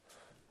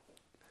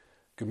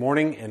Good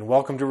morning and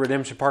welcome to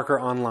Redemption Parker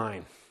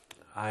Online.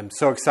 I'm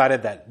so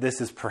excited that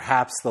this is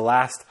perhaps the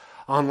last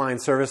online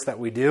service that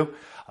we do,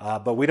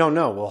 but we don't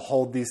know. We'll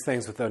hold these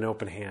things with an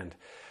open hand.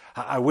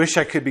 I wish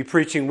I could be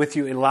preaching with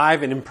you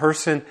live and in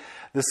person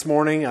this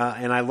morning,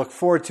 and I look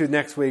forward to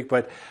next week,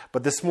 but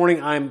this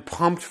morning I'm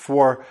pumped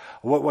for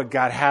what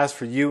God has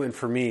for you and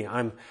for me.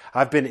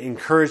 I've been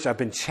encouraged, I've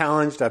been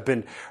challenged, I've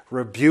been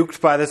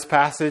rebuked by this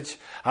passage.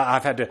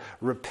 I've had to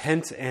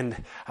repent,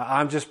 and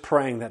I'm just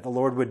praying that the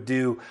Lord would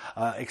do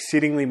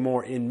exceedingly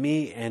more in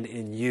me and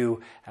in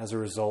you as a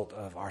result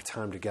of our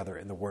time together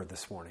in the Word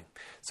this morning.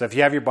 So if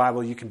you have your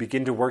Bible, you can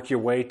begin to work your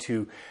way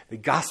to the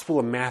Gospel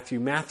of Matthew,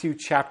 Matthew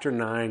chapter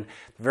 9.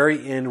 The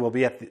very end, we'll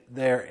be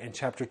there in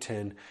chapter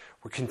 10.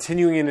 We're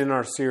continuing in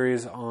our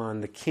series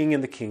on the King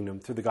and the Kingdom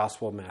through the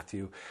Gospel of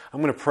Matthew.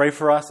 I'm going to pray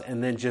for us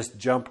and then just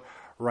jump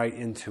right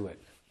into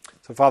it.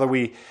 So, Father,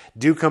 we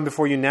do come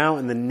before you now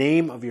in the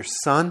name of your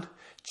Son,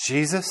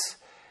 Jesus,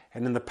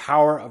 and in the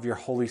power of your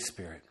Holy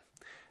Spirit,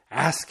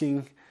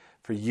 asking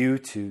for you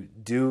to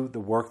do the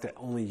work that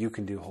only you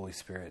can do, Holy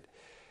Spirit.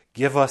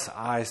 Give us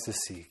eyes to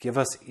see. Give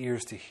us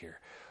ears to hear.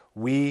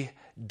 We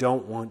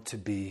don't want to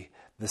be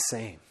the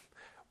same.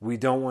 We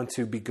don't want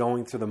to be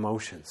going through the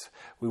motions.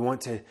 We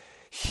want to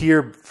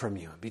hear from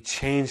you, be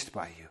changed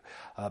by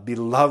you, be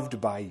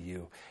loved by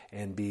you,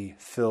 and be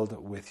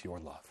filled with your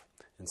love.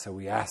 And so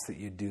we ask that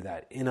you do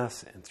that in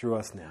us and through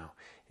us now.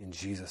 In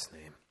Jesus'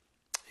 name,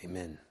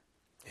 amen.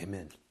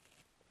 Amen.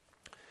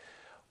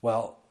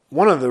 Well,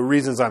 one of the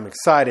reasons I'm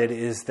excited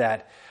is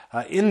that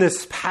in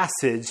this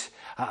passage,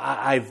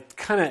 I've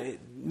kind of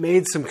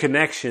made some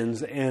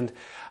connections, and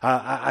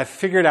I've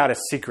figured out a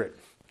secret.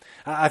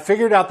 I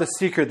figured out the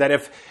secret that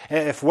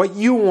if what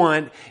you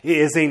want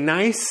is a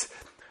nice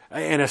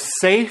and a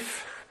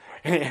safe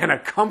and a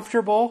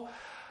comfortable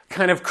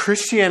kind of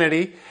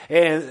Christianity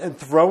and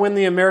throw in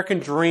the American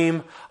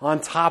dream on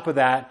top of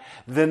that,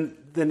 then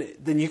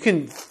you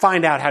can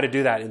find out how to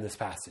do that in this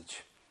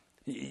passage.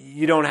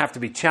 You don't have to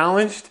be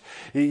challenged.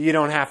 You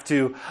don't have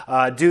to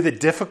do the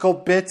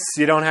difficult bits.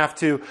 You don't have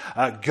to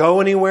go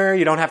anywhere.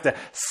 You don't have to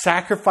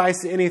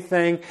sacrifice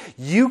anything.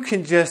 You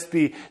can just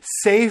be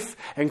safe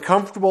and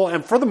comfortable.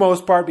 And for the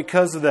most part,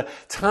 because of the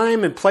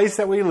time and place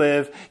that we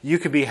live, you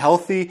can be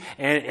healthy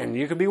and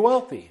you can be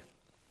wealthy.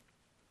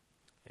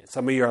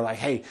 Some of you are like,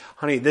 hey,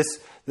 honey, this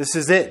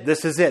is it.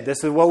 This is it.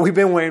 This is what we've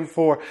been waiting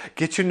for.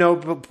 Get your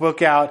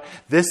notebook out.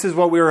 This is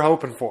what we were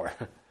hoping for.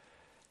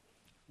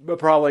 But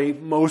probably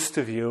most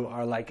of you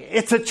are like,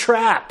 it's a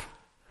trap.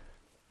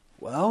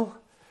 Well,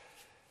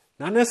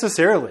 not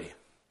necessarily.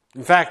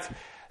 In fact,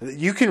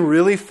 you can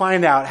really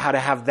find out how to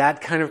have that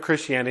kind of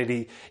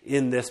Christianity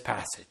in this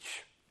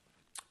passage.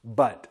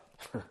 But,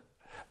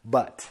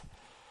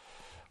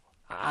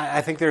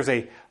 I think there's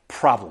a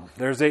problem.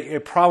 There's a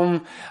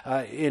problem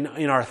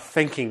in our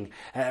thinking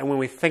when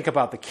we think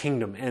about the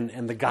kingdom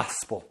and the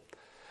gospel.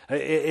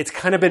 It's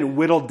kind of been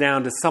whittled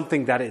down to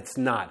something that it's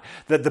not.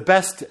 The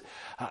best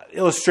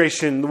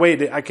illustration, the way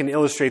that I can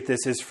illustrate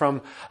this is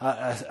from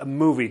a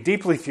movie,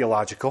 deeply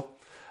theological.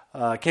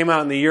 Came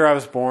out in the year I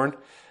was born.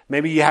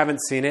 Maybe you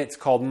haven't seen it. It's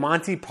called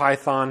Monty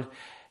Python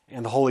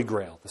and the Holy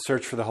Grail, The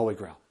Search for the Holy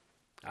Grail.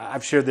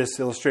 I've shared this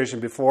illustration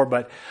before,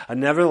 but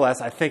nevertheless,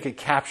 I think it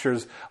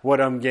captures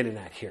what I'm getting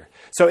at here.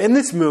 So in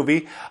this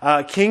movie,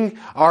 King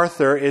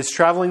Arthur is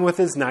traveling with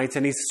his knights,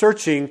 and he's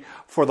searching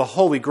for the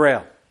Holy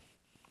Grail.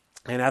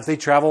 And as they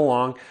travel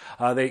along,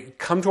 they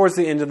come towards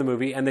the end of the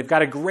movie, and they've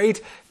got a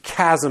great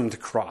chasm to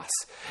cross.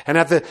 And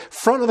at the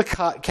front of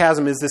the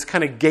chasm is this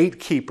kind of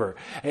gatekeeper.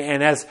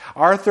 And as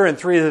Arthur and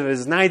three of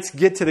his knights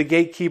get to the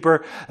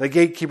gatekeeper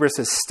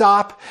says,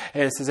 stop.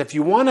 And it says, if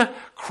you want to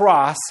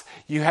cross,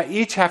 you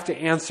each have to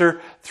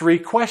answer 3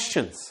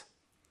 questions.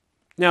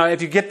 Now,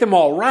 if you get them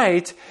all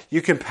right,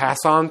 you can pass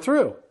on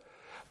through.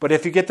 But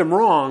if you get them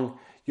wrong,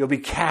 you'll be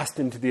cast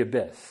into the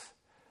abyss.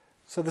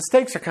 So the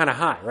stakes are kind of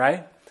high,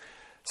 right?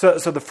 So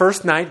the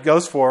first knight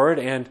goes forward,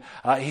 and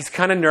he's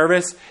kind of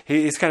nervous.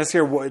 He's kind of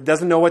scared,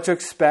 doesn't know what to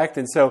expect.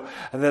 And so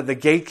the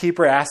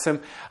gatekeeper asks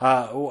him,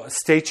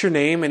 state your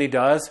name, and he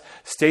does.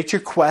 State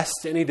your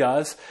quest, and he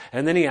does.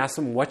 And then he asks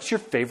him, what's your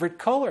favorite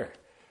color?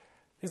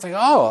 He's like,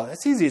 oh,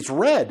 that's easy. It's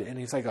red. And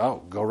he's like,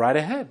 oh, go right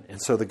ahead.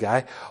 And so the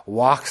guy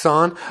walks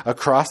on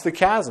across the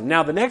chasm.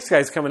 Now the next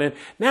guy's coming in.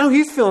 Now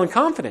he's feeling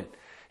confident.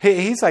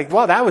 He's like,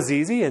 well, that was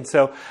easy. And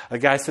so the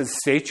guy says,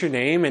 state your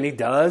name, and he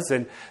does,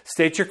 and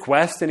state your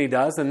quest, and he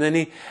does. And then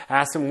he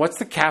asks him, what's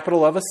the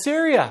capital of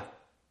Assyria?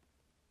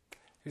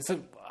 He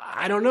said,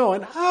 I don't know.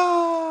 And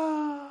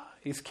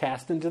he's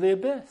cast into the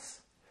abyss.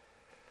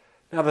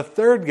 Now the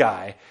third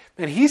guy,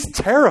 man, he's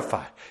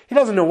terrified. He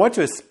doesn't know what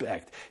to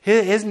expect.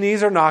 His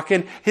knees are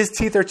knocking, his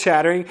teeth are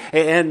chattering,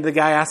 and the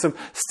guy asks him,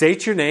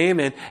 state your name,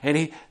 and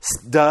he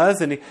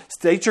does, and he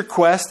state your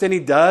quest, and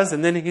he does,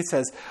 and then he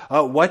says,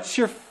 what's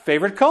your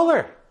favorite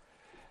color?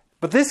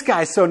 But this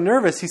guy's so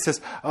nervous, he says,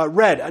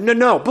 red,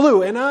 no,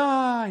 blue,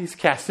 and he's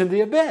cast into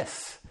the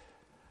abyss.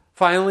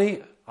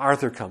 Finally,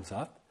 Arthur comes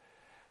up,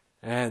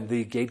 and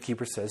the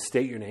gatekeeper says,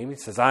 state your name. He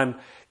says, I'm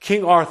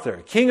King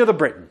Arthur, King of the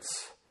Britons.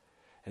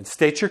 And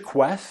state your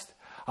quest.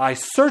 I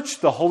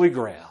searched the Holy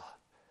Grail.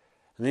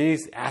 And then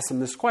he asks him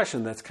this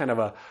question that's kind of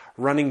a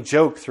running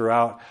joke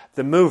throughout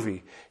the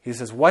movie. He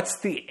says, what's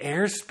the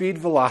airspeed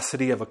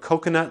velocity of a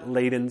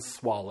coconut-laden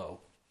swallow?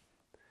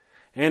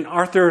 And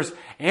Arthur's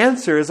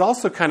answer is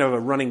also kind of a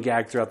running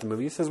gag throughout the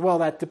movie. He says, well,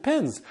 that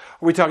depends.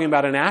 Are we talking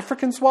about an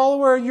African swallow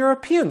or a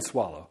European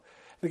swallow?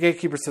 The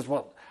gatekeeper says,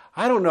 well,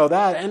 I don't know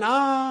that. And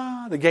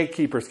the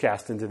gatekeeper's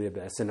cast into the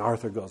abyss. And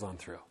Arthur goes on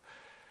through.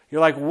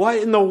 You're like, what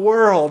in the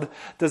world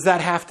does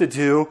that have to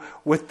do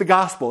with the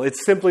gospel?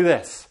 It's simply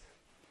this.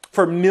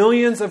 For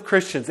millions of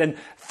Christians and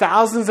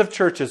thousands of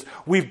churches,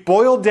 we've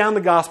boiled down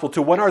the gospel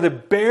to what are the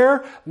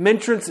bare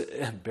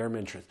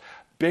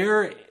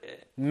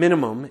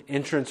minimum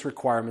entrance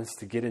requirements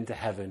to get into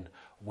heaven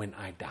when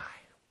I die.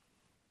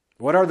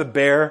 What are the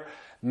bare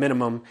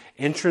minimum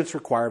entrance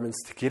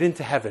requirements to get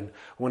into heaven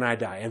when I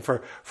die? And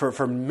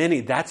for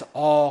many, that's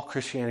all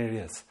Christianity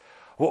is.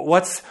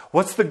 What's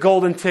the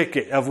golden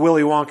ticket of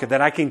Willy Wonka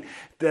that I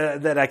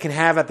can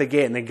have at the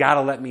gate and they got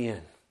to let me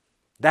in?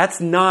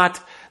 That's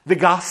not the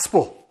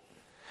gospel.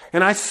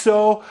 And I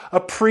so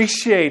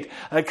appreciate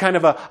a kind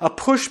of a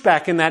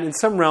pushback in that in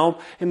some realm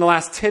in the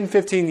last 10,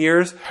 15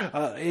 years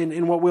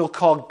in what we'll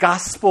call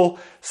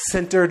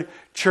gospel-centered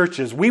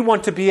churches. We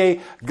want to be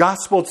a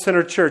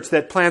gospel-centered church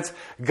that plants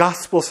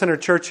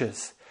gospel-centered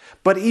churches.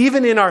 But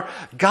even in our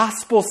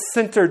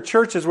gospel-centered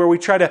churches where we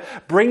try to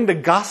bring the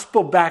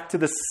gospel back to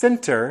the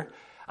center,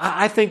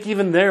 I think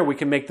even there we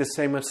can make the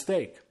same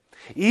mistake.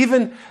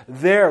 Even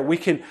there, we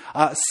can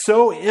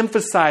so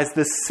emphasize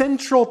the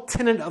central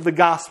tenet of the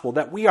gospel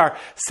that we are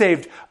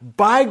saved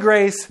by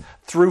grace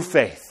through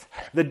faith.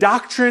 The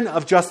doctrine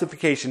of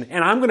justification.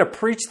 And I'm going to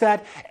preach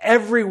that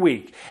every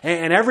week.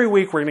 And every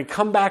week we're going to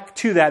come back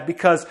to that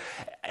because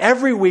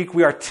every week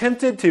we are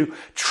tempted to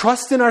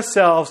trust in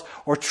ourselves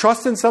or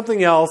trust in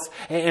something else.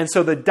 And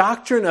so the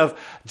doctrine of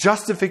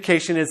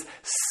justification is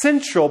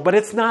central, but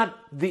it's not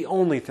the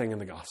only thing in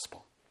the gospel.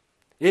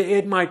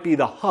 It might be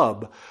the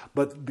hub,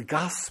 but the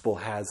gospel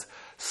has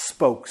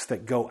spokes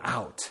that go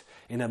out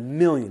in a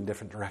million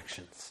different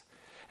directions.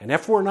 And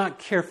if we're not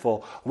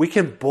careful, we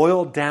can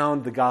boil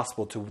down the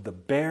gospel to the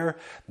bare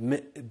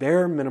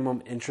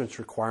minimum entrance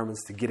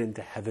requirements to get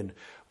into heaven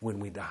when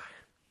we die.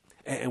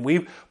 And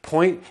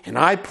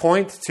I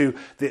point to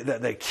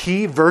the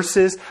key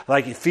verses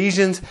like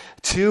Ephesians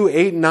 2,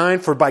 8, and 9.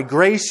 For by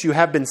grace you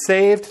have been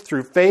saved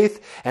through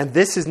faith, and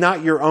this is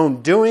not your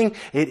own doing.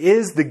 It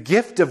is the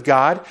gift of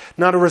God,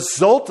 not a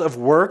result of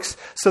works,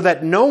 so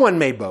that no one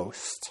may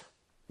boast.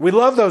 We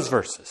love those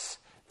verses.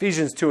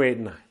 Ephesians 2, 8,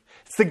 and 9.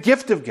 It's the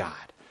gift of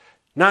God,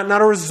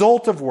 not a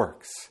result of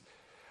works.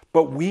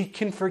 But we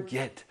can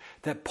forget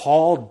that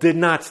Paul did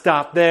not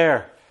stop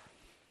there.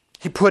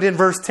 He put in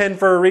verse 10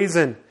 for a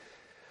reason.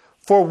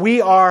 For we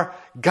are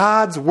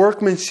God's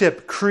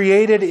workmanship,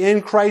 created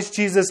in Christ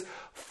Jesus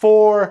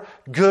for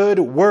good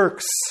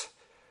works,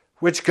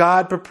 which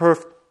God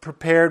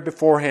prepared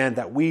beforehand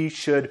that we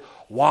should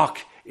walk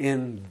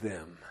in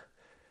them.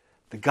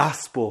 The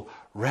gospel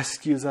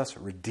rescues us,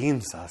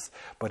 redeems us,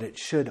 but it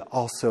should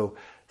also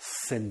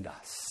send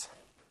us.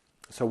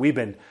 So we've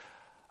been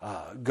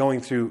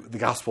going through the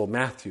Gospel of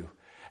Matthew,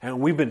 and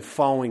we've been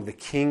following the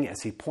King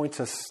as he points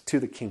us to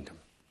the kingdom.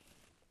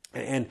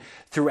 And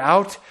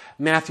throughout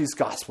Matthew's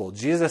gospel,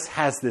 Jesus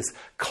has this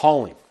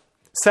calling.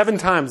 7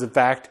 times, in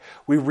fact,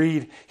 we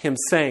read him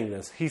saying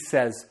this. He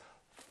says,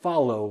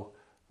 follow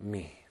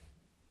me.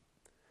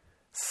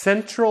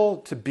 Central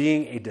to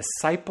being a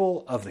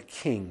disciple of the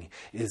King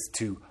is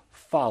to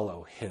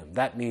follow him.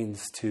 That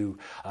means to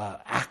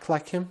act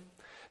like him.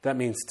 That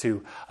means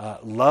to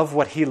love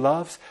what he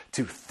loves,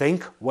 to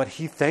think what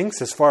he thinks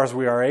as far as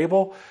we are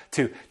able,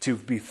 to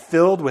be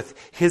filled with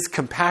his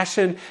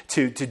compassion,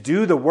 to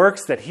do the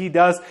works that he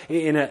does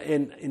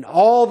in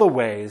all the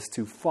ways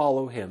to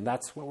follow him.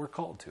 That's what we're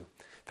called to.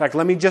 In fact,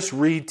 let me just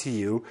read to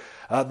you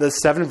the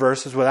 7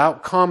 verses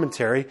without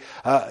commentary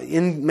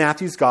in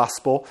Matthew's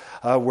gospel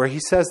where he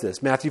says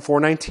this. Matthew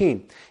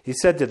 4:19. He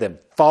said to them,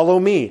 follow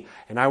me,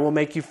 and I will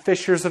make you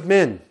fishers of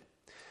men.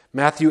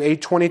 Matthew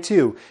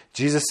 8:22,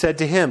 Jesus said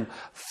to him,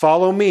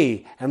 follow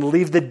me and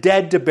leave the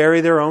dead to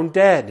bury their own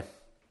dead.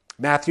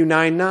 Matthew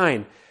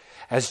 9:9,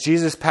 as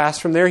Jesus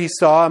passed from there, he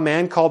saw a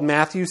man called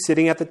Matthew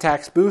sitting at the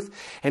tax booth,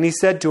 and he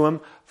said to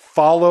him,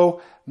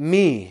 follow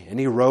me. And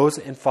he rose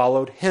and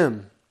followed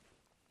him.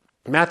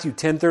 Matthew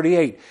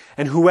 10:38,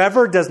 and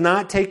whoever does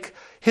not take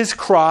his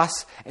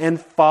cross and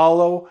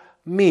follow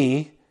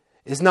me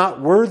is not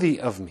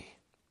worthy of me.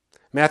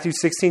 Matthew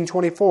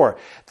 16:24.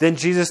 Then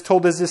Jesus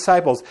told his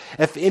disciples,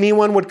 if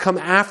anyone would come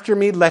after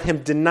me, let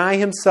him deny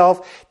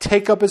himself,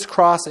 take up his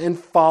cross, and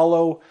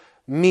follow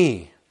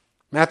me.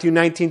 Matthew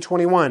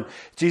 19:21.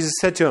 Jesus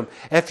said to him,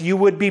 if you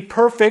would be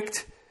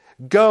perfect,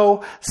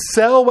 go,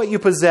 sell what you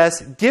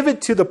possess, give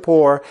it to the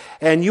poor,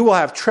 and you will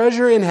have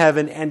treasure in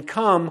heaven, and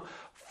come,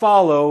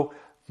 follow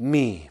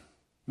me.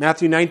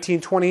 Matthew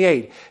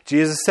 19:28,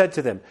 Jesus said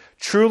to them,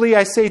 truly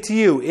I say to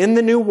you, in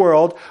the new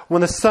world,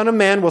 when the Son of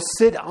Man will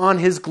sit on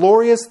his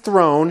glorious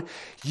throne,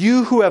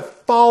 you who have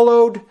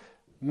followed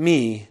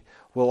me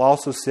will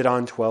also sit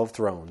on 12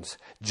 thrones,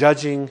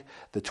 judging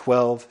the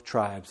 12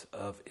 tribes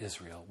of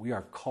Israel. We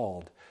are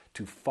called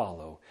to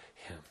follow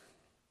him.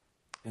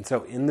 And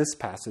so in this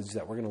passage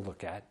that we're going to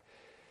look at,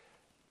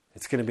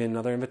 it's going to be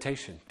another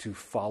invitation to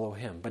follow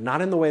him, but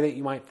not in the way that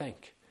you might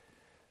think.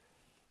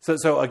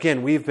 So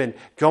again, we've been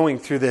going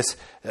through this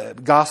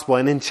gospel,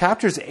 and in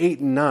chapters 8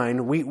 and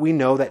 9, we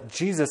know that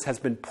Jesus has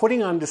been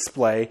putting on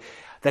display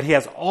that he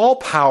has all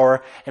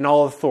power and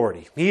all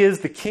authority. He is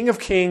the King of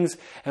Kings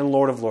and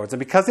Lord of Lords. And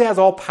because he has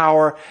all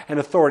power and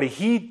authority,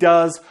 he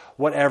does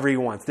whatever he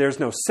wants. There's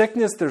no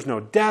sickness, there's no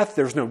death,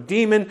 there's no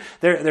demon,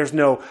 there's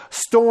no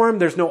storm,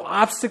 there's no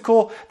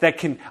obstacle that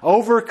can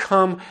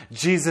overcome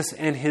Jesus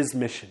and his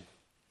mission.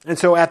 And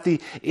so at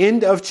the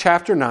end of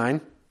chapter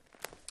 9,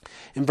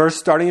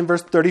 starting in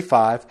verse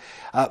 35,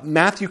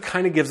 Matthew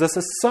kind of gives us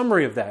a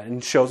summary of that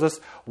and shows us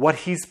what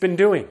he's been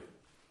doing.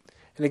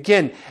 And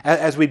again,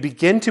 as we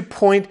begin to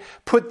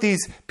put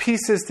these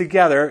pieces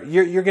together,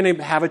 you're going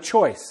to have a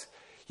choice.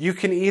 You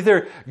can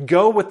either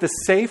go with the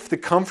safe, the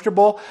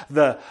comfortable,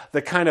 the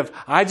kind of,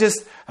 I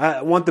just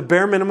want the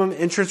bare minimum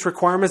entrance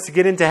requirements to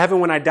get into heaven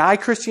when I die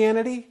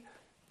Christianity,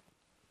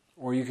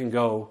 or you can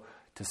go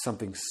to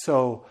something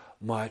so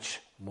much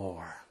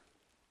more.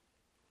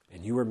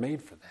 And you were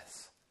made for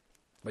this.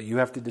 But you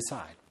have to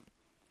decide.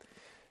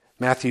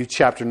 Matthew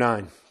chapter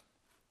 9,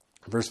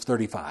 verse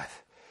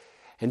 35.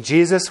 And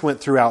Jesus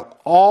went throughout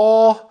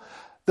all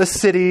the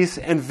cities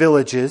and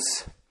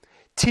villages,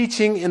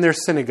 teaching in their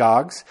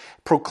synagogues,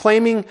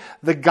 proclaiming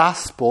the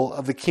gospel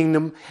of the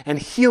kingdom, and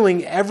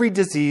healing every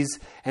disease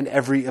and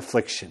every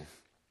affliction.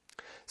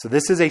 So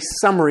this is a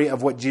summary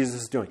of what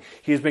Jesus is doing.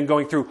 He has been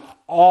going through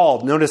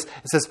notice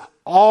it says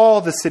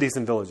all the cities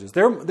and villages.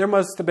 There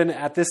must have been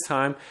at this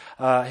time,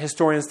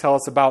 historians tell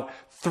us, about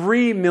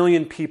 3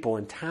 million people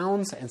in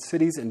towns and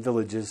cities and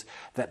villages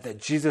that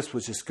Jesus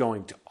was just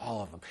going to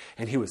all of them.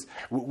 And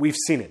we've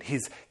seen it.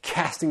 He's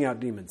casting out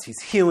demons.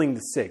 He's healing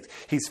the sick.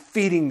 He's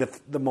feeding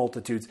the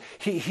multitudes.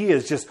 He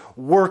is just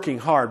working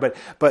hard.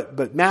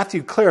 But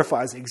Matthew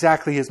clarifies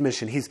exactly his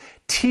mission. He's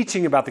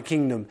teaching about the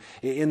kingdom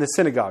in the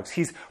synagogues.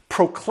 He's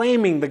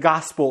proclaiming the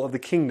gospel of the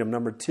kingdom,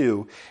 number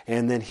 2.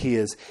 And then he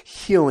is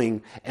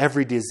healing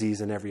every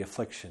disease and every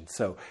affliction.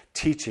 So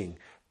teaching,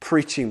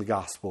 preaching the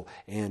gospel,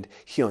 and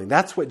healing.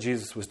 That's what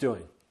Jesus was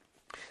doing.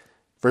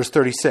 Verse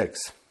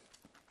 36.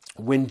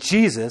 When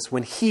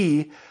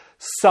he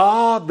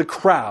saw the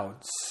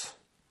crowds,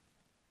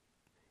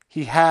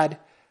 he had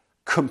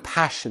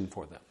compassion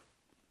for them.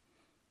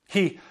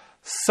 He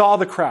saw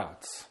the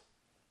crowds.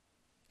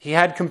 He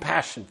had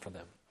compassion for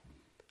them.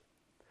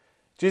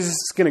 Jesus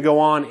is going to go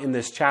on in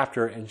this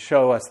chapter and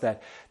show us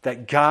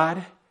that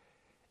God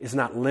is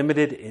not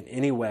limited in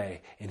any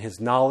way in his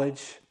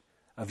knowledge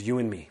of you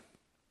and me.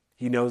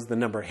 He knows the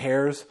number of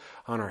hairs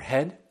on our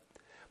head.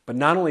 But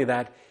not only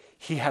that,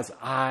 he has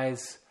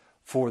eyes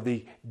for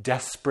the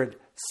desperate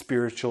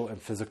spiritual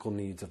and physical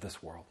needs of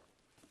this world.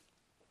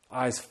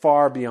 Eyes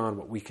far beyond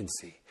what we can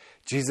see.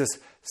 Jesus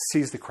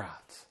sees the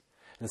crowds.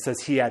 And it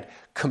says he had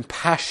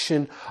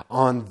compassion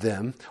on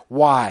them.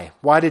 Why?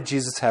 Why did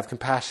Jesus have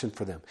compassion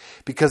for them?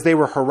 Because they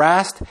were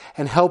harassed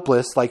and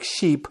helpless like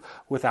sheep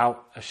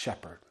without a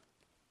shepherd.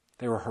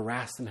 They were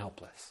harassed and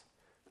helpless.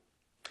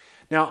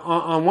 Now,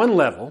 on one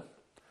level,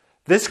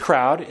 this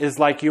crowd is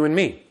like you and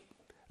me.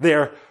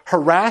 They're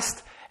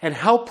harassed and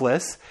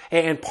helpless,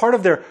 and part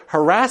of their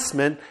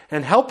harassment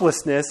and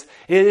helplessness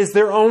is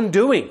their own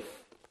doing.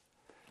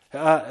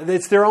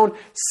 It's their own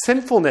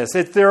sinfulness.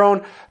 It's their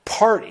own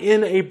part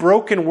in a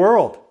broken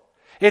world.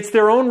 It's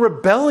their own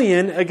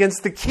rebellion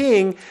against the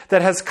king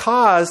that has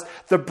caused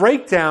the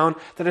breakdown,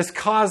 that has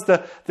caused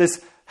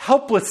this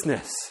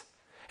helplessness.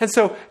 And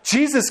so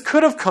Jesus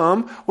could have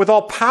come with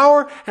all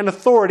power and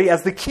authority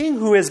as the king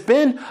who has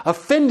been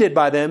offended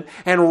by them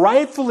and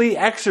rightfully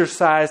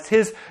exercised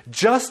his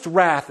just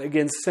wrath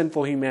against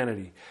sinful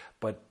humanity.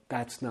 But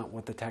that's not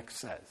what the text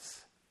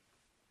says.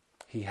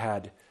 He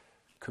had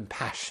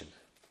compassion.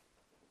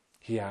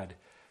 He had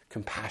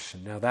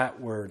compassion. Now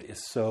that word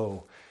is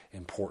so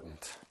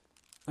important.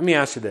 Let me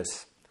ask you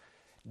this.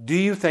 Do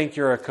you think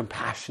you're a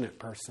compassionate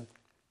person?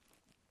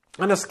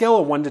 On a scale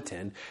of 1 to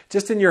 10,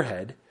 just in your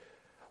head,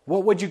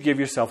 what would you give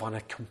yourself on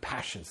a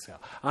compassion scale?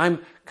 I'm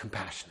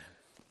compassionate.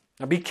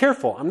 Now be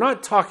careful. I'm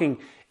not talking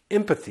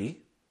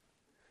empathy.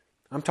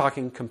 I'm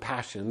talking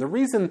compassion. And the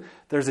reason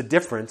there's a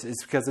difference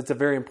is because it's a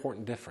very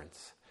important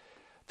difference.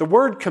 The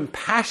word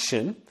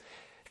compassion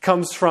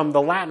comes from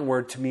the Latin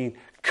word to mean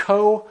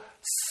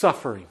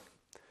co-suffering.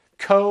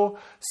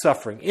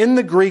 Co-suffering. In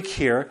the Greek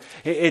here,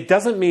 it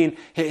doesn't mean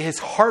his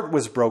heart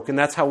was broken.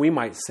 That's how we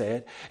might say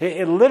it.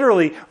 It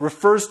literally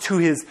refers to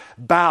his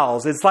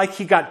bowels. It's like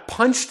he got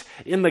punched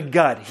in the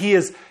gut. He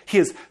is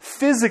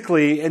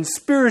physically and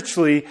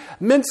spiritually,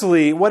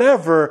 mentally,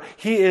 whatever,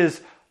 he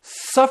is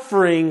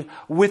suffering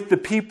with the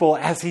people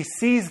as he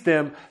sees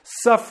them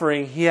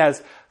suffering. He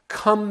has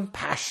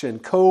compassion,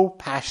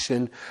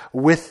 co-passion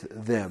with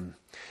them.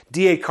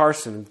 D.A.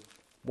 Carson,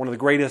 one of the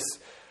greatest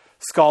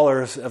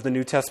scholars of the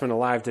New Testament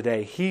alive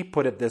today, he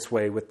put it this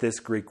way with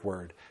this Greek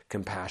word,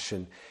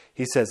 compassion.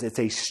 he says it's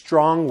a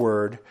strong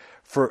word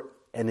for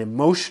an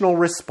emotional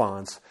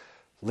response,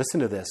 listen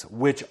to this,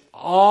 which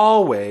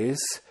always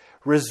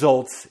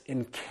results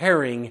in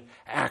caring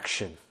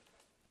action.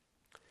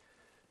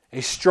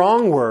 A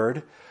strong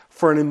word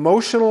for an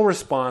emotional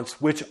response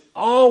which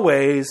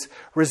always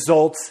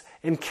results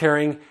in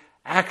caring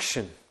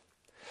action.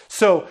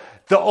 So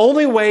the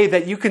only way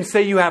that you can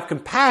say you have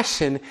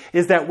compassion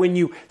is that when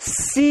you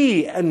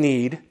see a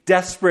need,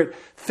 desperate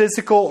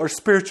physical or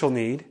spiritual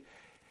need,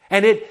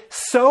 and it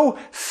so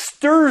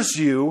stirs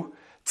you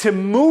to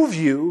move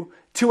you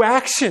to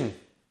action.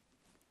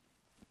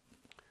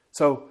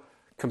 So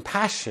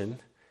compassion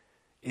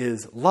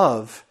is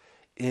love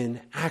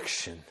in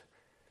action.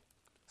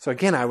 So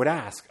again, I would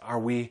ask, are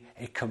we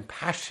a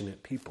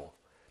compassionate people?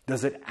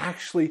 Does it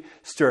actually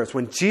stir us?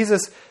 When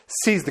Jesus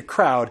sees the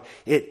crowd,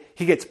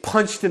 he gets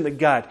punched in the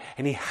gut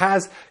and he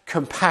has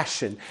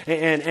compassion.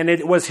 And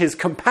it was his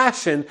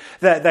compassion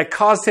that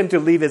caused him to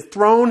leave his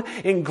throne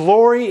in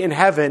glory in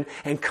heaven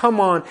and come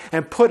on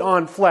and put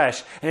on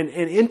flesh and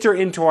enter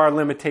into our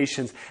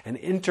limitations and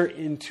enter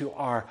into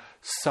our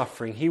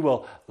suffering. He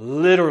will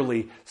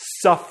literally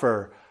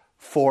suffer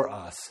for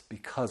us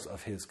because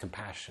of his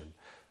compassion.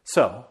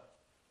 So,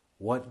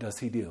 what does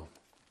he do?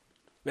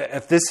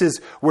 If this is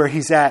where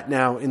he's at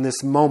now in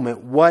this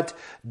moment, what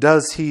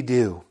does he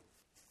do?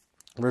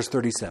 Verse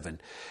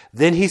 37.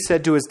 Then he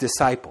said to his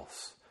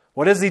disciples.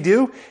 What does he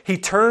do? He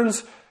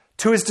turns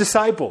to his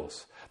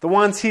disciples, the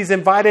ones he's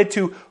invited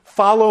to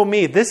follow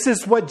me. This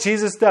is what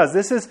Jesus does.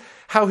 This is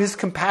how his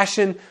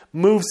compassion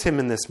moves him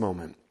in this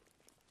moment.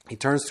 He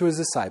turns to his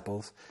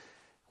disciples.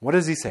 What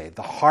does he say?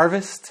 The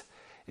harvest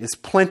is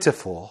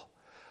plentiful,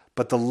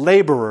 but the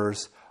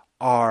laborers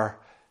are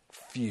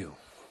few.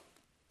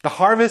 The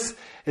harvest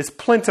is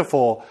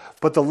plentiful,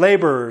 but the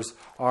laborers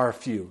are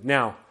few.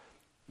 Now,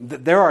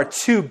 there are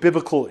two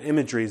biblical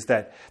imageries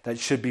that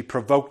should be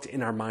provoked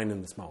in our mind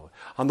in this moment.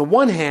 On the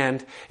one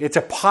hand, it's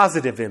a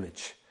positive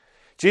image.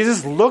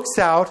 Jesus looks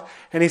out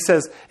and he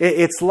says,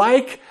 it's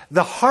like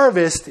the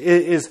harvest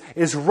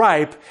is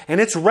ripe and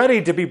it's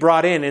ready to be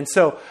brought in. And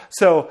so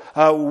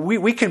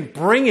we can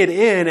bring it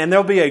in and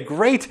there'll be a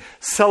great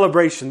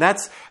celebration.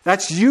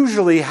 That's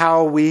usually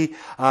how we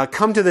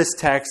come to this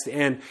text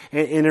and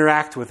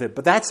interact with it.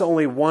 But that's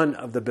only one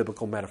of the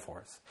biblical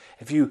metaphors.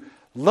 If you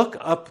look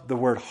up the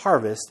word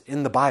harvest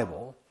in the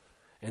Bible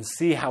and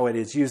see how it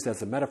is used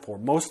as a metaphor,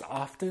 most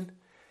often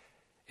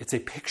it's a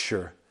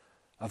picture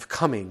of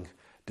coming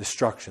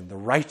destruction, the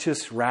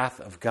righteous wrath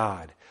of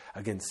God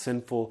against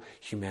sinful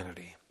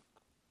humanity.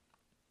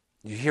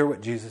 You hear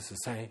what Jesus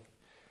is saying?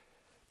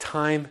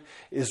 Time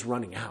is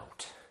running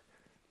out.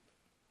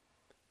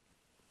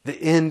 The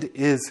end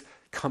is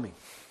coming.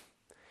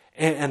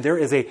 And there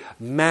is a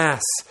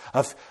mass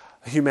of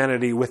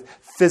humanity with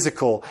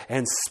physical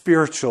and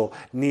spiritual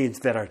needs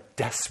that are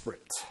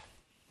desperate.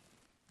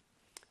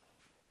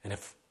 And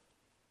if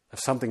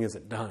something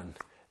isn't done,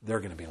 they're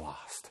going to be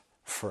lost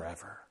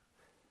forever.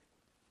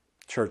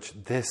 Church,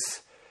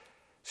 this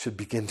should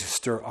begin to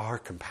stir our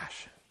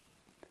compassion.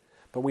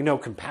 But we know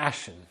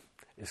compassion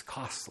is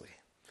costly.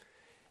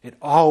 It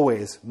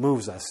always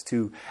moves us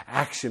to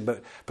action,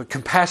 but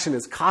compassion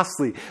is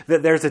costly.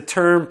 That there's a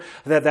term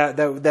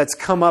that's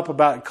come up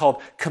about called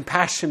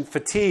compassion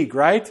fatigue,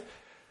 right?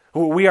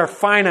 We are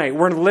finite.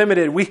 We're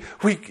limited. We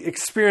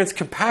experience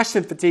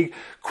compassion fatigue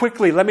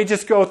quickly. Let me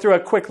just go through a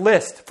quick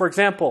list. For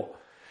example,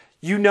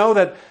 you know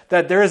that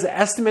there is an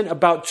estimate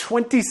about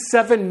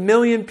 27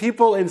 million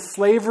people in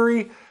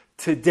slavery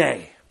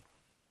today.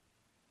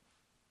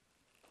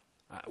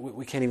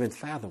 We can't even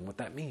fathom what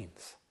that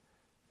means.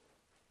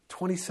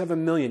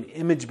 27 million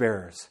image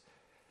bearers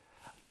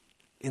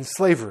in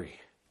slavery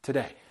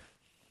today.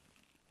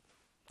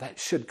 That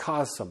should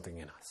cause something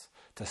in us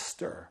to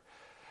stir.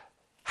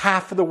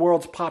 Half of the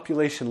world's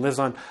population lives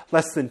on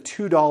less than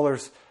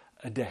 $2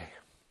 a day.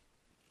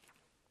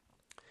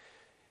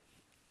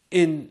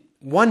 In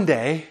one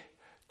day,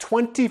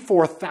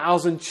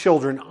 24,000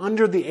 children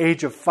under the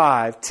age of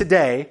 5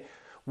 today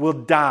will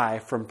die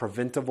from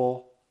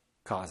preventable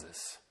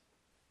causes.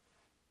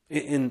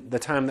 In the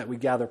time that we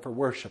gather for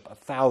worship,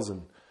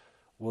 1,000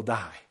 will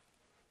die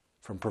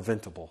from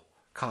preventable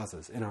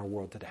causes in our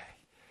world today.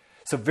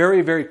 So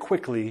very, very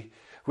quickly,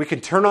 we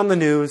can turn on the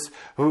news,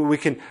 we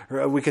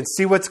can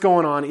see what's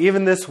going on,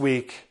 even this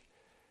week,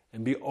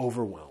 and be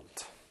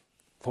overwhelmed.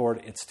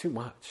 Lord, it's too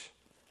much.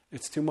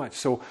 It's too much.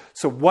 So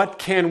what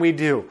can we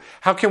do?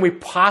 How can we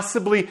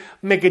possibly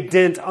make a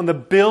dent on the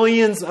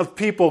billions of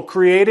people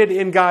created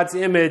in God's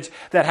image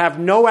that have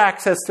no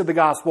access to the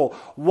gospel?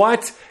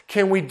 What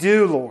can we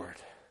do, Lord?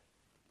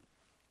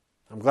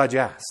 I'm glad you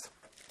asked.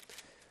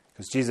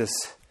 Because Jesus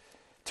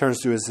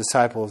turns to his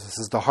disciples. This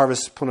is the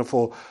harvest is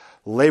plentiful,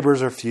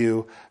 laborers are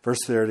few. Verse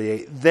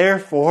 38.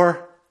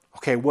 Therefore,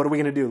 okay, what are we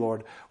going to do,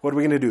 Lord? What are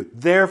we going to do?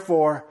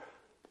 Therefore,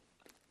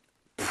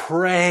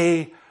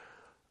 pray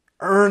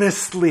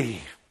earnestly.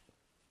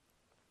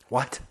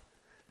 What?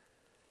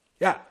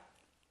 Yeah.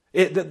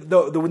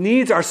 The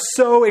needs are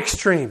so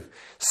extreme,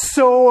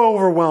 so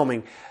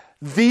overwhelming.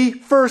 The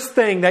first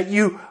thing that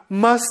you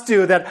must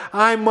do, that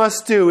I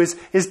must do, is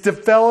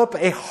develop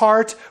a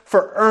heart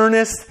for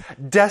earnest,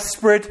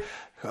 desperate,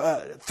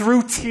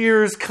 through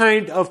tears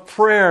kind of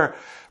prayer.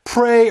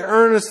 Pray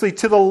earnestly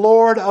to the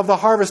Lord of the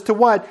harvest. To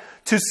what?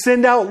 To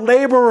send out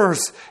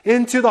laborers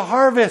into the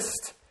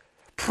harvest.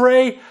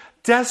 Pray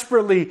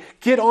desperately.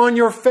 Get on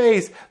your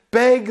face.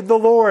 Beg the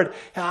Lord.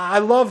 I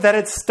love that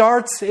it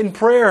starts in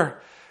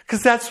prayer,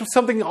 because that's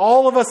something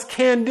all of us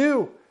can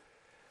do.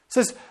 It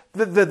says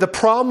the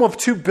problem of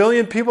 2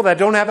 billion people that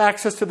don't have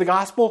access to the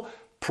gospel,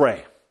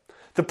 pray.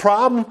 The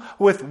problem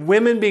with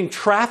women being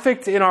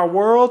trafficked in our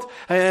world,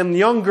 and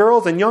young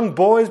girls and young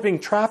boys being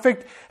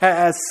trafficked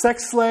as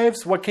sex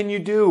slaves, what can you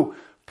do?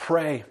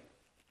 Pray.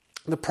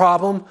 The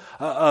problem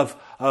of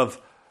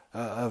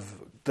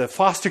the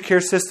foster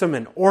care system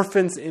and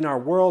orphans in our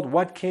world,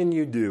 what can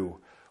you do?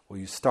 Well,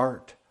 you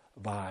start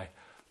by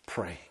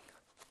praying.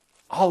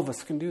 All of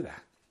us can do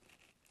that.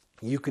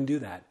 You can do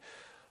that.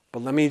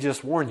 But let me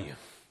just warn you,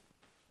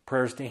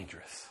 prayer is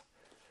dangerous.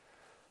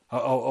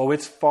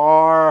 It's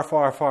far,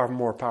 far, far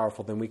more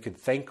powerful than we could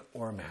think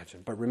or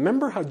imagine. But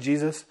remember how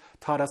Jesus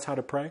taught us how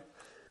to pray?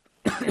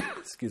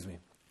 Excuse me.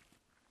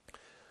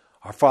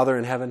 Our Father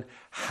in heaven,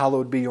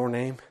 hallowed be your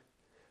name.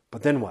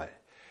 But then what?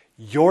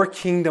 Your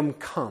kingdom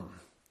come.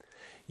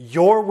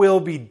 Your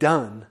will be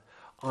done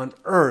on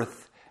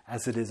earth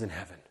as it is in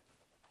heaven.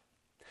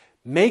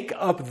 Make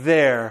up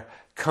there,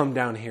 come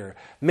down here.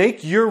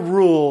 Make your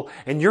rule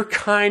and your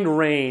kind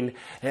reign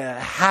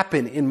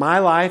happen in my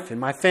life, in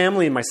my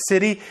family, in my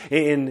city,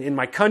 in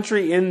my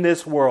country, in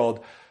this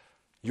world.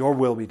 Your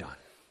will be done.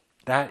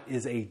 That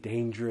is a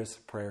dangerous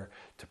prayer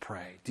to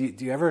pray. Do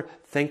you ever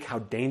think how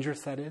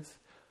dangerous that is?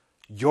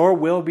 Your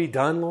will be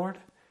done, Lord?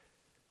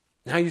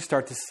 Now you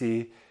start to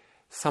see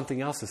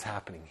something else is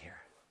happening here.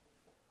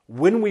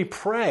 When we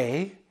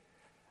pray,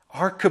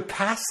 our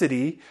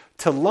capacity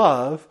to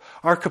love,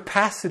 our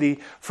capacity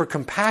for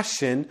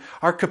compassion,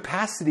 our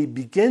capacity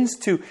begins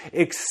to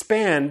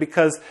expand,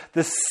 because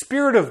the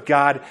Spirit of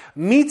God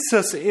meets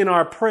us in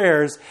our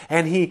prayers,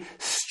 and He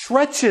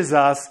stretches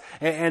us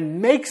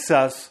and makes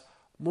us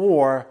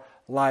more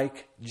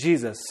like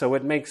Jesus. So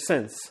it makes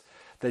sense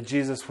that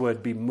Jesus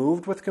would be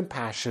moved with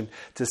compassion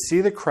to see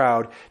the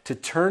crowd, to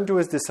turn to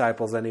His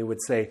disciples, and He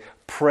would say,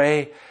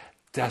 pray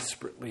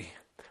desperately,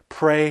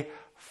 pray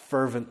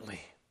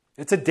fervently.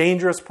 It's a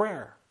dangerous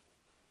prayer.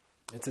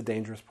 It's a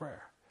dangerous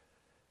prayer.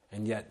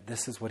 And yet,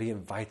 this is what He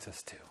invites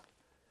us to.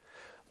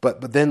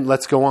 But then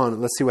let's go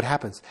on. Let's see what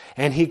happens.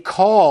 And He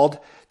called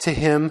to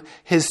Him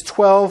His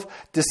 12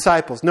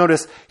 disciples.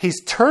 Notice,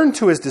 He's turned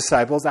to His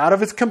disciples out of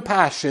His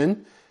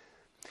compassion.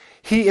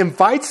 He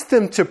invites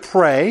them to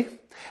pray.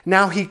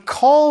 Now He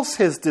calls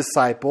His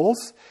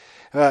disciples,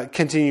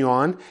 continue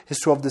on, His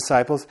 12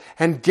 disciples,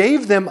 and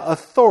gave them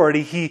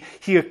authority.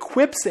 He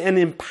equips and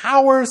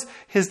empowers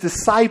His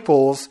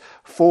disciples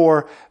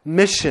for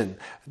mission.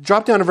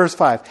 Drop down to verse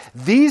 5.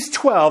 These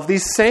 12,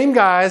 these same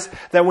guys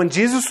that when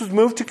Jesus was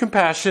moved to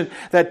compassion,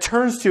 that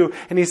turns to,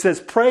 and He says,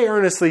 pray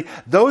earnestly.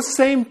 Those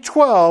same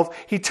 12,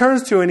 He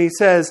turns to and He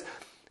says,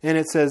 and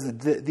it says,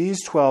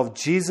 these 12,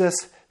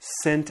 Jesus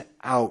sent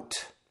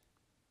out.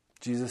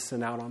 Jesus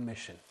sent out on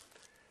mission.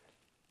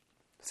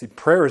 See,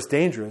 prayer is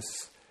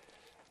dangerous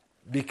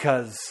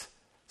because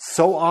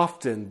so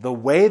often the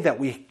way that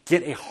we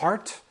get a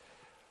heart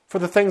for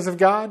the things of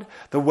God,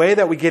 the way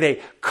that we get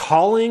a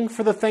calling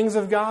for the things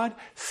of God,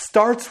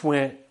 starts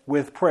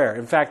with prayer.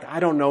 In fact, I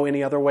don't know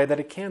any other way that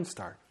it can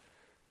start.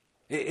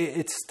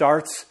 It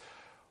starts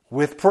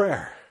with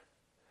prayer.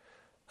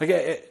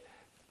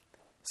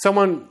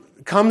 Someone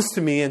comes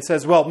to me and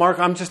says, well, Mark,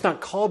 I'm just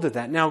not called to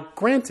that. Now,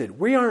 granted,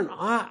 we aren't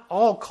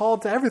all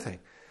called to everything.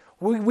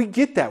 We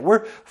get that.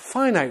 We're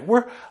finite.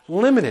 We're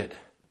limited.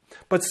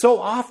 But so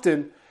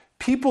often,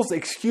 people's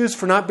excuse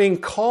for not being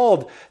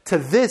called to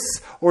this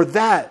or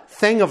that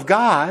thing of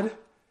God,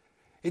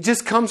 it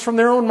just comes from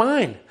their own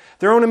mind,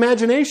 their own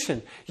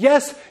imagination.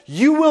 Yes,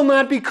 you will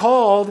not be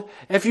called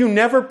if you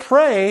never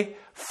pray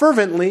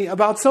fervently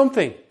about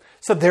something.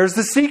 So there's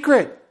the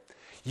secret.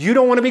 You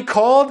don't want to be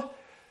called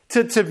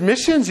to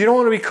missions. You don't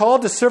want to be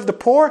called to serve the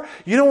poor.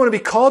 You don't want to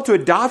be called to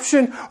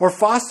adoption or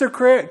foster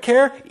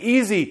care.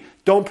 Easy.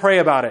 Don't pray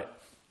about it.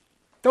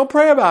 Don't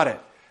pray about it.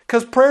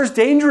 Because prayer is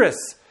dangerous.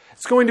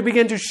 It's going to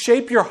begin to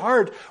shape your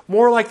heart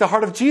more like the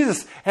heart of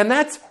Jesus. And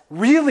that's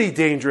really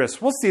dangerous.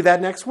 We'll see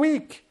that next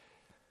week.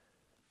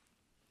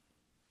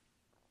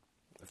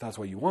 If that's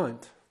what you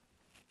want.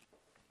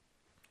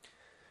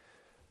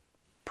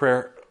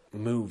 Prayer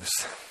moves.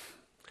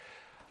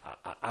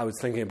 I was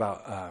thinking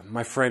about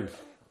my friend.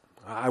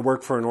 I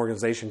work for an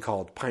organization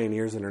called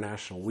Pioneers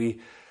International.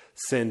 We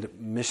send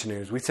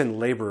missionaries. We send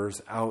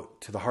laborers out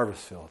to the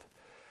harvest field.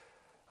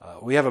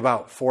 We have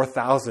about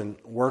 4,000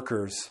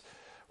 workers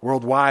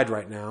worldwide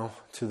right now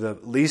to the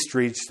least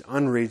reached,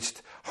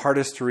 unreached,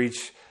 hardest to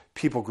reach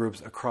people groups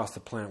across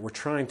the planet. We're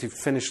trying to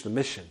finish the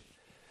mission.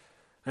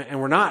 And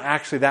we're not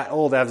actually that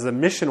old. As a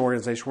mission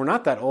organization, we're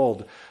not that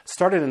old.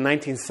 Started in the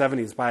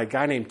 1970s by a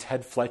guy named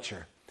Ted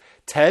Fletcher.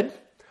 Ted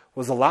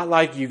was a lot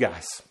like you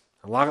guys.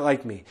 a lot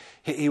like me.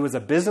 He was a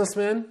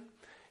businessman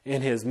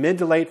in his mid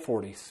to late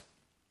 40s.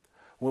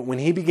 When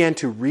he began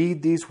to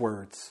read these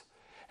words,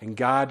 and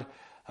God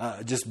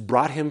just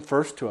brought him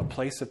first to a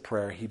place of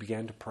prayer, he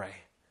began to pray.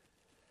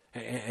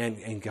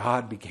 And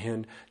God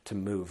began to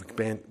move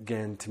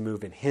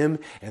in him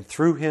and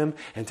through him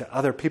and to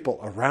other people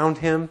around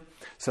him,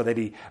 so that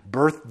he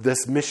birthed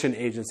this mission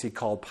agency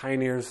called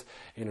Pioneers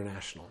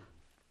International.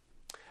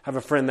 I have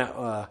a friend that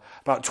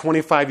about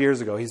 25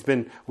 years ago, he's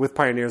been with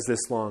Pioneers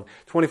this long.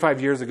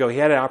 25 years ago, he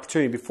had an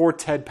opportunity before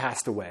Ted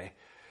passed away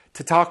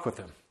to talk with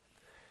him.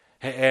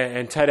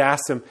 And Ted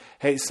asked him,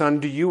 "Hey, son,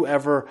 do you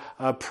ever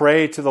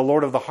pray to the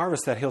Lord of the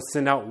harvest that he'll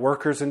send out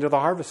workers into the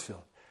harvest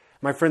field?"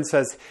 My friend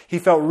says he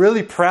felt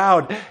really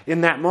proud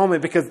in that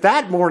moment, because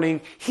that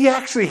morning he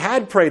actually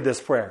had prayed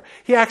this prayer.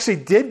 He actually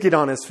did get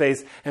on his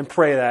face and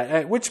pray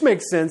that, which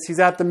makes sense. He's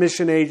at the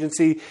mission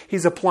agency.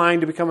 He's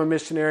applying to become a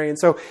missionary. And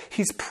so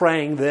he's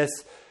praying this.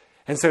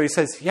 And so he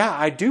says, "Yeah,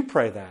 I do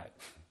pray that."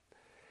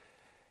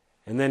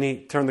 And then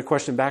he turned the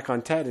question back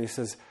on Ted and he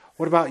says,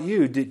 "What about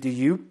you? Do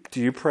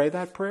you pray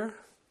that prayer?"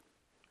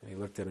 And he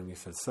looked at him and he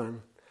said,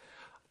 "Son,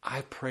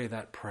 I pray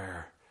that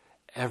prayer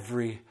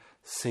every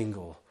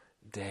single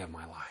day of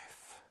my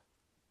life."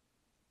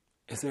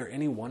 Is there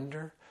any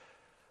wonder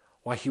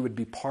why he would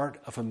be part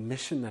of a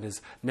mission that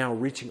is now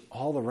reaching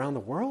all around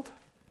the world?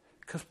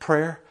 Because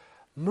prayer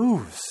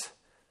moves.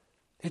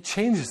 It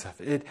changes us.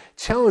 It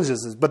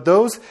challenges us. But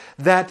those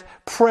that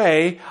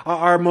pray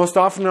are most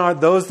often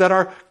those that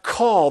are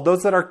called.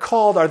 Those that are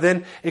called are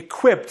then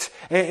equipped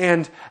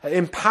and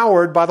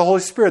empowered by the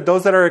Holy Spirit.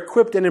 Those that are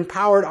equipped and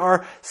empowered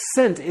are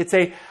sent. It's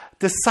a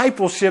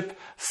discipleship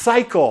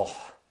cycle.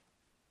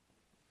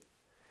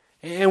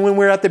 And when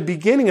we're at the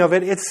beginning of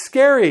it, it's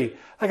scary.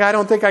 Like, I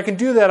don't think I can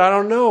do that. I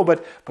don't know.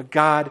 But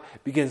God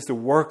begins to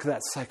work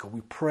that cycle. We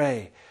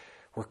pray.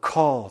 We're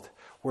called.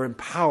 We're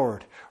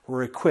empowered.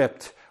 We're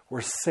equipped.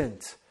 We're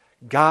sent.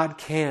 God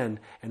can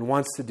and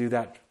wants to do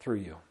that through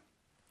you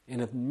in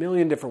a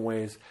million different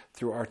ways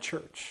through our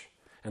church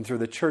and through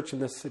the church in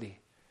this city.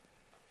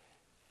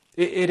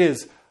 It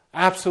is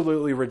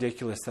absolutely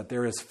ridiculous that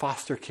there is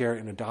foster care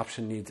and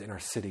adoption needs in our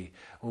city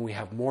when we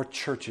have more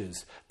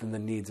churches than the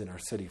needs in our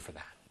city for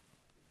that.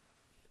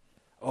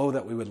 Oh,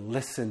 that we would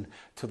listen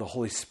to the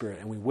Holy Spirit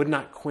and we would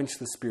not quench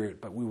the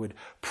Spirit, but we would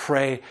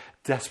pray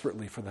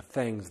desperately for the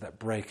things that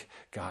break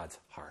God's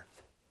heart.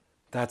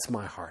 That's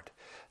my heart.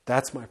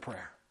 That's my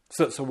prayer.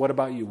 So what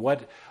about you?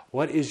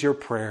 What is your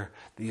prayer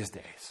these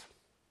days?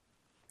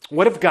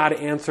 What if God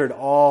answered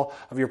all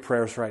of your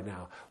prayers right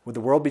now? Would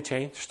the world be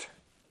changed?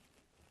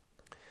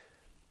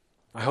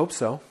 I hope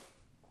so.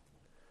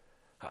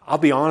 I'll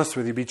be honest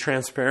with you, be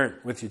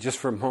transparent with you just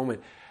for a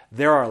moment.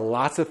 There are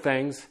lots of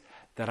things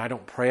that I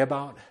don't pray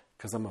about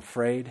because I'm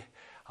afraid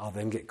I'll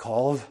then get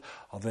called,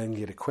 I'll then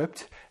get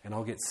equipped, and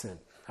I'll get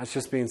sent. That's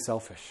just being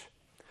selfish.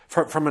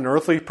 From an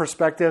earthly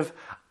perspective,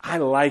 I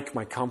like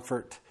my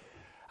comfort.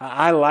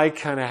 I like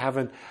kind of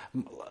having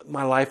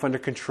my life under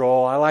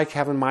control. I like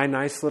having my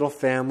nice little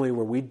family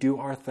where we do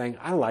our thing.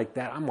 I like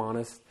that. I'm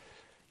honest.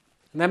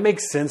 And that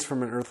makes sense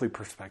from an earthly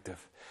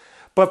perspective.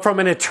 But from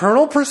an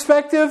eternal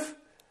perspective,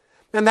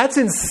 man, that's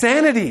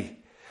insanity.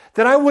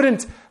 That I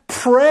wouldn't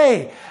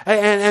pray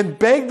and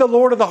beg the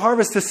Lord of the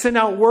harvest to send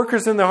out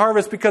workers in the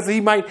harvest because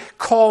he might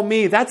call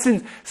me. That's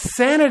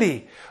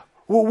insanity.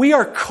 We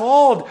are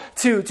called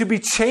to be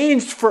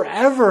changed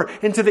forever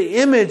into the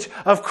image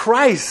of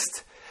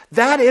Christ.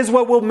 That is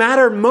what will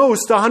matter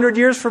most 100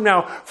 years from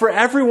now for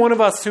every one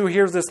of us who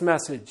hears this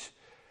message.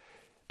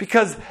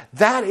 Because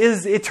that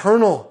is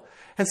eternal.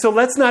 And so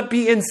let's not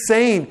be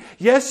insane.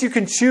 Yes, you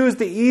can choose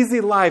the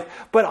easy life,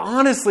 but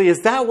honestly,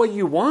 is that what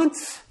you want?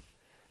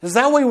 Is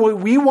that what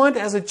we want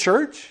as a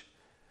church?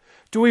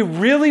 Do we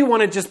really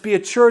want to just be a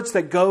church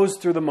that goes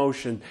through the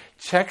motion,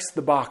 checks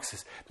the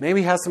boxes,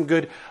 maybe has some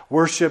good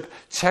worship,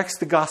 checks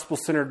the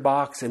gospel-centered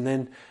box, and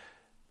then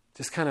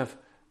just kind of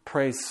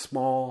prays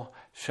small,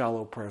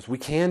 shallow prayers? We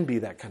can be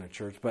that kind of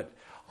church, but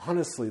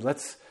honestly,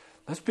 let's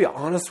be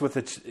honest with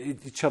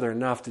each other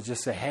enough to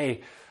just say,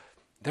 hey,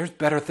 there's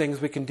better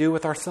things we can do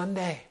with our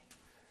Sunday.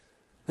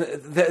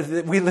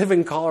 We live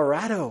in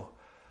Colorado.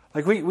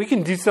 Like we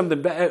can do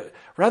something better.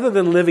 Rather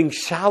than living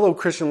shallow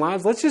Christian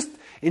lives, let's just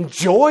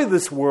enjoy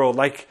this world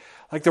like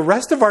the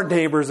rest of our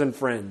neighbors and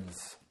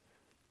friends.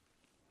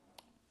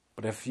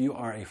 But if you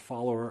are a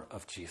follower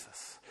of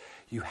Jesus,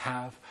 you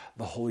have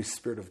the Holy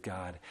Spirit of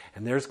God,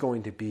 and there's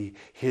going to be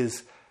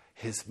His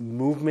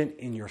movement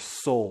in your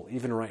soul,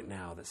 even right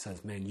now, that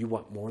says, man, you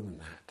want more than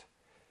that.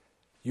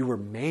 You were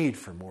made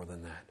for more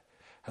than that.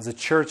 As a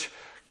church,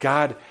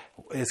 God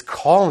is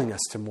calling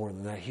us to more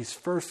than that. He's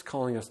first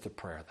calling us to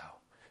prayer, though.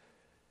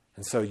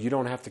 And so you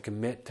don't have to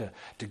commit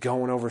to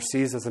going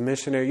overseas as a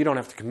missionary. You don't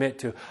have to commit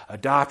to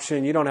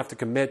adoption. You don't have to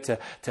commit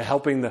to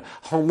helping the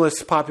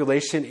homeless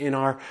population in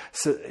our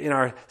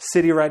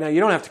city right now. You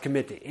don't have to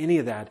commit to any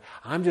of that.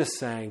 I'm just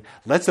saying,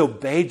 let's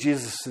obey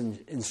Jesus'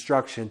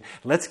 instruction.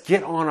 Let's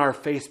get on our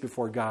face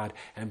before God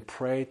and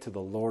pray to the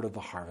Lord of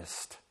the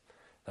harvest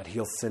that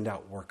He'll send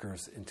out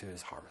workers into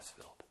His harvest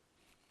field.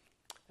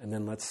 And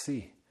then let's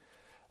see.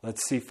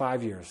 Let's see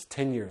 5 years,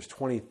 10 years,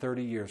 20,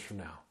 30 years from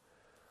now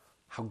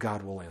how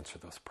God will answer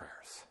those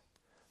prayers.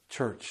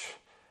 Church,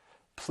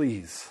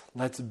 please,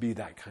 let's be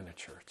that kind of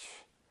church.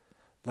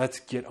 Let's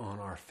get on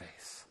our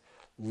face.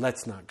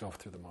 Let's not go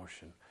through the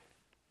motion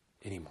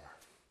anymore.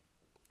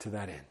 To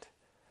that end,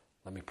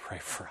 let me pray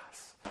for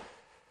us.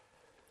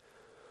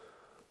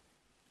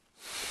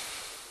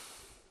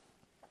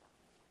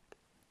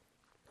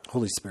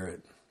 Holy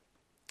Spirit,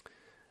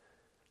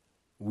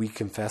 we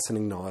confess and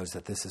acknowledge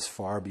that this is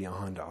far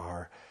beyond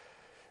our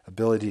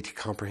ability to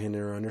comprehend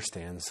or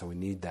understand, so we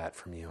need that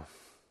from you.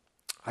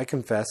 I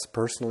confess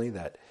personally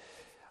that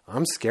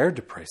I'm scared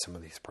to pray some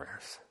of these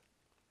prayers,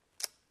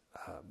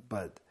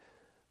 but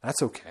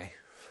that's okay.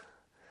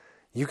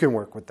 You can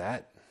work with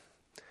that.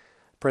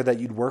 Pray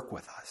that you'd work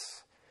with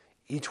us,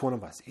 each one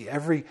of us,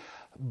 every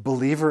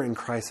believer in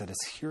Christ that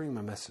is hearing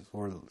my message.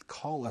 Lord,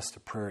 call us to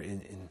prayer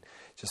in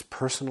just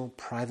personal,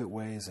 private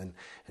ways and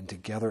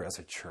together as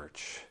a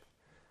church.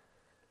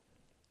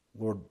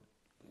 Lord,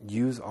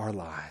 use our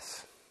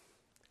lives.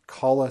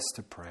 Call us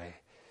to pray.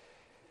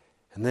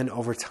 And then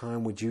over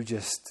time, would you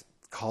just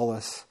call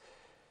us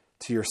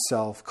to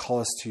yourself, call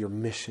us to your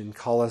mission,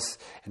 call us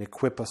and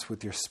equip us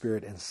with your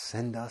Spirit and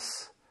send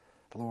us,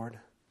 Lord,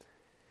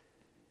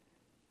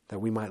 that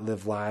we might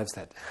live lives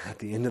that at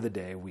the end of the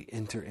day, we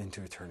enter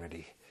into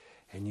eternity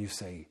and you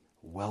say,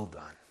 well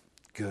done,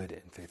 good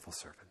and faithful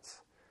servants.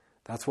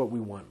 That's what we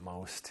want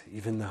most,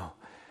 even though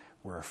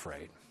we're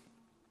afraid.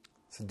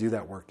 So do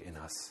that work in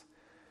us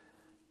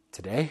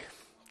today,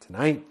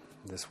 tonight,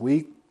 this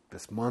week,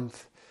 this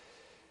month,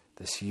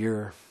 this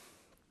year,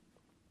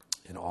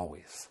 and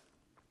always.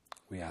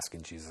 We ask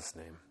in Jesus'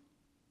 name.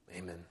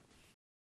 Amen.